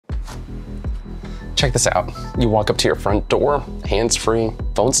Check this out. You walk up to your front door, hands-free,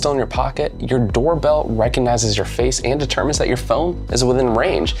 phone still in your pocket, your doorbell recognizes your face and determines that your phone is within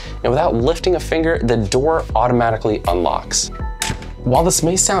range. And without lifting a finger, the door automatically unlocks. While this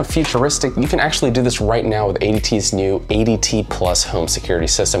may sound futuristic, you can actually do this right now with ADT's new ADT Plus home security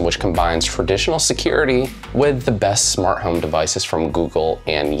system, which combines traditional security with the best smart home devices from Google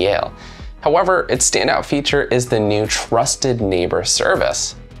and Yale. However, its standout feature is the new Trusted Neighbor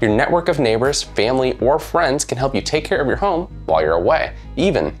service. Your network of neighbors, family, or friends can help you take care of your home while you're away,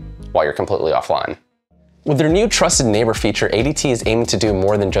 even while you're completely offline. With their new Trusted Neighbor feature, ADT is aiming to do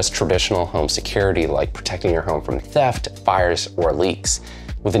more than just traditional home security, like protecting your home from theft, fires, or leaks.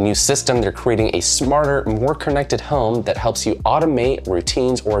 With the new system, they're creating a smarter, more connected home that helps you automate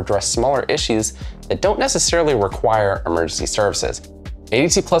routines or address smaller issues that don't necessarily require emergency services.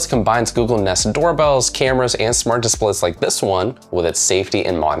 ADT Plus combines Google Nest doorbells, cameras, and smart displays like this one with its safety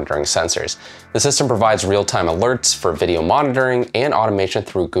and monitoring sensors. The system provides real-time alerts for video monitoring and automation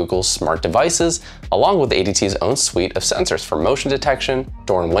through Google's smart devices, along with ADT's own suite of sensors for motion detection,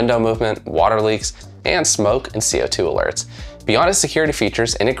 door and window movement, water leaks, and smoke and CO2 alerts. Beyond its security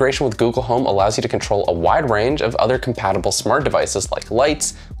features, integration with Google Home allows you to control a wide range of other compatible smart devices like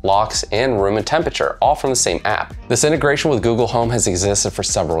lights, locks, and room and temperature, all from the same app. This integration with Google Home has existed for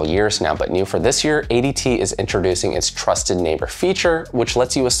several years now, but new for this year, ADT is introducing its Trusted Neighbor feature, which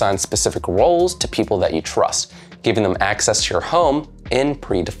lets you assign specific roles to people that you trust, giving them access to your home in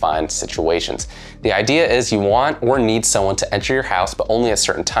predefined situations. The idea is you want or need someone to enter your house, but only at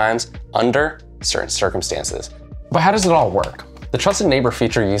certain times, under certain circumstances. But how does it all work? The Trusted Neighbor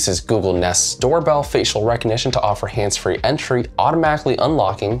feature uses Google Nest's doorbell facial recognition to offer hands-free entry, automatically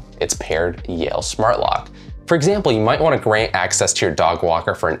unlocking its paired Yale smart lock. For example, you might want to grant access to your dog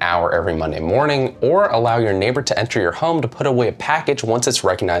walker for an hour every Monday morning, or allow your neighbor to enter your home to put away a package once it's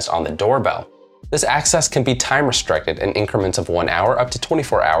recognized on the doorbell. This access can be time restricted in increments of 1 hour up to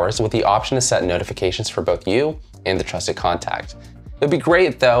 24 hours with the option to set notifications for both you and the trusted contact. It would be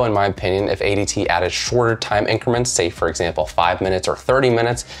great though, in my opinion, if ADT added shorter time increments, say for example 5 minutes or 30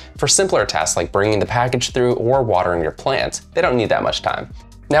 minutes, for simpler tasks like bringing the package through or watering your plants. They don't need that much time.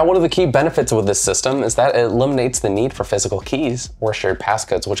 Now, one of the key benefits with this system is that it eliminates the need for physical keys or shared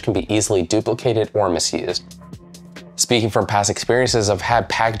passcodes, which can be easily duplicated or misused. Speaking from past experiences, I've had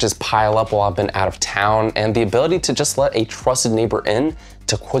packages pile up while I've been out of town, and the ability to just let a trusted neighbor in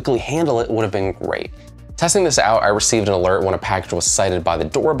to quickly handle it would have been great. Testing this out, I received an alert when a package was cited by the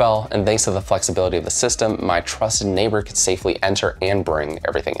doorbell, and thanks to the flexibility of the system, my trusted neighbor could safely enter and bring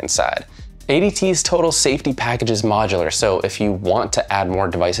everything inside. ADT's total safety package is modular, so if you want to add more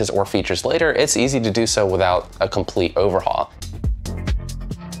devices or features later, it's easy to do so without a complete overhaul.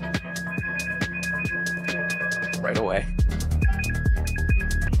 Right away.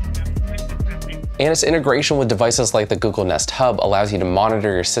 And its integration with devices like the Google Nest Hub allows you to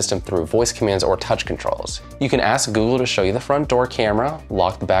monitor your system through voice commands or touch controls. You can ask Google to show you the front door camera,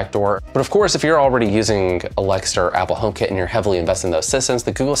 lock the back door. But of course, if you're already using Alexa or Apple HomeKit and you're heavily invested in those systems,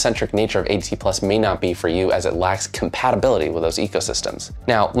 the Google-centric nature of ADT Plus may not be for you as it lacks compatibility with those ecosystems.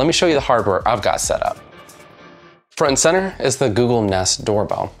 Now, let me show you the hardware I've got set up. Front and center is the Google Nest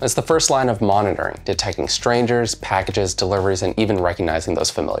doorbell. It's the first line of monitoring, detecting strangers, packages, deliveries, and even recognizing those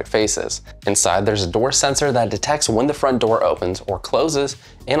familiar faces. Inside, there's a door sensor that detects when the front door opens or closes,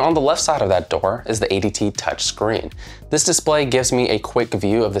 and on the left side of that door is the ADT touch screen. This display gives me a quick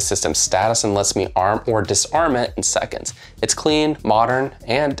view of the system's status and lets me arm or disarm it in seconds. It's clean, modern,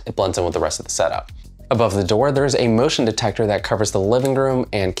 and it blends in with the rest of the setup. Above the door, there's a motion detector that covers the living room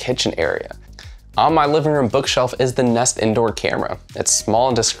and kitchen area. On my living room bookshelf is the Nest indoor camera. It's small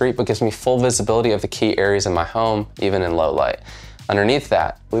and discreet, but gives me full visibility of the key areas in my home, even in low light. Underneath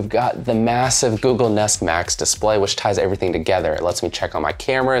that, we've got the massive Google Nest Max display, which ties everything together. It lets me check on my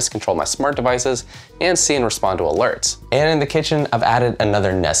cameras, control my smart devices, and see and respond to alerts. And in the kitchen, I've added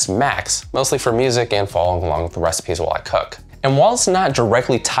another Nest Max, mostly for music and following along with the recipes while I cook. And while it's not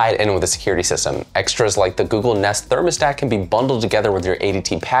directly tied in with the security system, extras like the Google Nest thermostat can be bundled together with your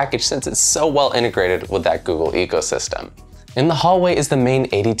ADT package since it's so well integrated with that Google ecosystem. In the hallway is the main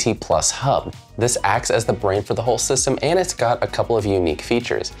ADT Plus hub. This acts as the brain for the whole system, and it's got a couple of unique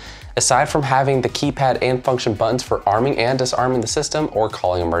features. Aside from having the keypad and function buttons for arming and disarming the system or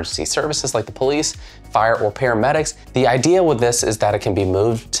calling emergency services like the police, fire, or paramedics, the idea with this is that it can be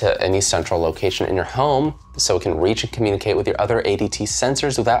moved to any central location in your home so it can reach and communicate with your other ADT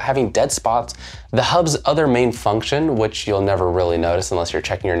sensors without having dead spots. The hub's other main function, which you'll never really notice unless you're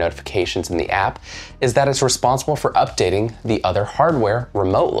checking your notifications in the app, is that it's responsible for updating the other hardware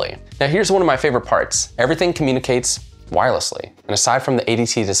remotely. Now here's one of my favorite parts. Everything communicates wirelessly. And aside from the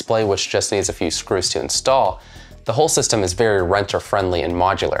ADT display, which just needs a few screws to install, the whole system is very renter-friendly and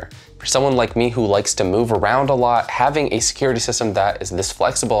modular. For someone like me who likes to move around a lot, having a security system that is this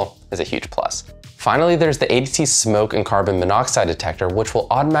flexible is a huge plus. Finally, there's the ADT smoke and carbon monoxide detector, which will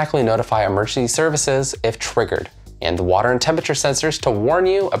automatically notify emergency services if triggered, and the water and temperature sensors to warn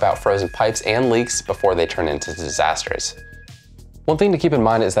you about frozen pipes and leaks before they turn into disasters. One thing to keep in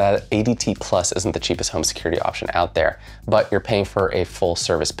mind is that ADT Plus isn't the cheapest home security option out there, but you're paying for a full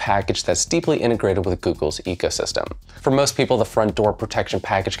service package that's deeply integrated with Google's ecosystem. For most people, the front door protection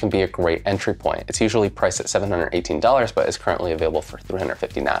package can be a great entry point. It's usually priced at $718, but is currently available for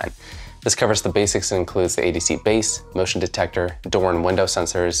 $359. This covers the basics and includes the ADT base, motion detector, door and window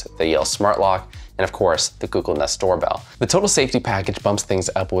sensors, the Yale Smart Lock, and of course, the Google Nest doorbell. The total safety package bumps things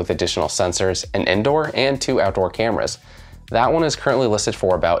up with additional sensors, an indoor and 2 outdoor cameras. That one is currently listed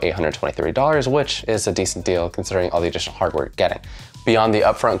for about $823, which is a decent deal considering all the additional hardware you're getting. Beyond the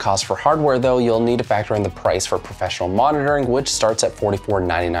upfront cost for hardware though, you'll need to factor in the price for professional monitoring, which starts at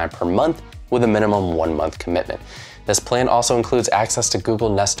 $44.99 per month with a minimum 1-month commitment. This plan also includes access to Google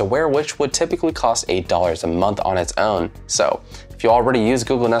Nest Aware, which would typically cost $8 a month on its own. So if you already use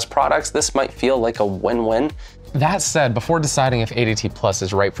Google Nest products, this might feel like a win-win. That said, before deciding if ADT Plus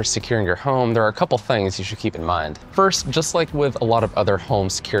is right for securing your home, there are a couple things you should keep in mind. First, just like with a lot of other home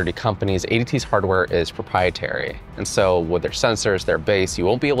security companies, ADT's hardware is proprietary. And so with their sensors, their base, you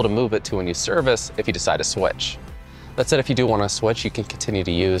won't be able to move it to a new service if you decide to switch. That said, if you do want to switch, you can continue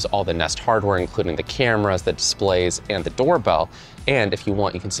to use all the Nest hardware, including the cameras, the displays, and the doorbell. And if you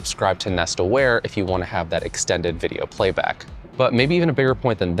want, you can subscribe to Nest Aware if you want to have that extended video playback. But maybe even a bigger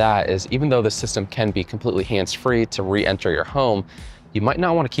point than that is even though the system can be completely hands-free to re-enter your home, you might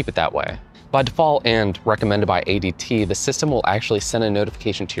not want to keep it that way. By default and recommended by ADT, the system will actually send a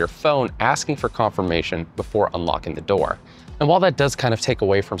notification to your phone asking for confirmation before unlocking the door. And while that does kind of take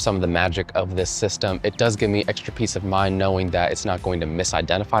away from some of the magic of this system, it does give me extra peace of mind knowing that it's not going to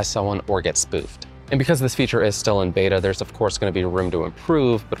misidentify someone or get spoofed. And because this feature is still in beta, there's of course going to be room to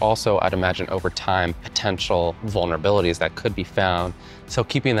improve, but also I'd imagine over time, potential vulnerabilities that could be found. So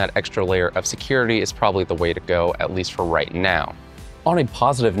keeping that extra layer of security is probably the way to go, at least for right now. On a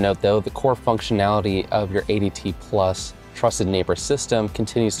positive note though, the core functionality of your ADT Plus Trusted Neighbor system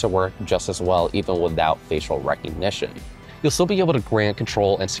continues to work just as well, even without facial recognition. You'll still be able to grant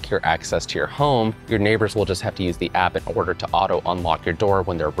control and secure access to your home. Your neighbors will just have to use the app in order to auto unlock your door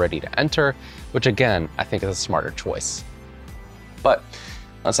when they're ready to enter, which again, I think is a smarter choice. But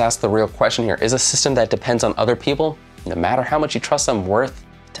let's ask the real question here. Is a system that depends on other people, no matter how much you trust them, worth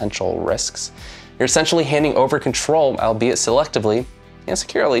potential risks? You're essentially handing over control, albeit selectively and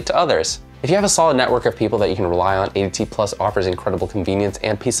securely, to others. If you have a solid network of people that you can rely on, ADT Plus offers incredible convenience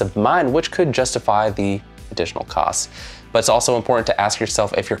and peace of mind, which could justify the additional costs. But it's also important to ask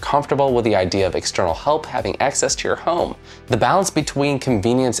yourself if you're comfortable with the idea of external help having access to your home. The balance between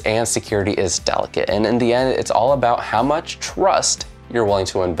convenience and security is delicate, and in the end, it's all about how much trust you're willing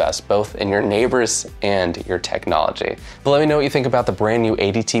to invest, both in your neighbors and your technology. But let me know what you think about the brand new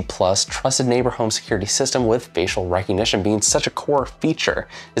ADT Plus Trusted Neighbor home security system with facial recognition being such a core feature.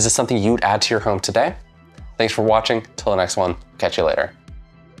 Is this something you'd add to your home today? Thanks for watching. Till the next one, catch you later.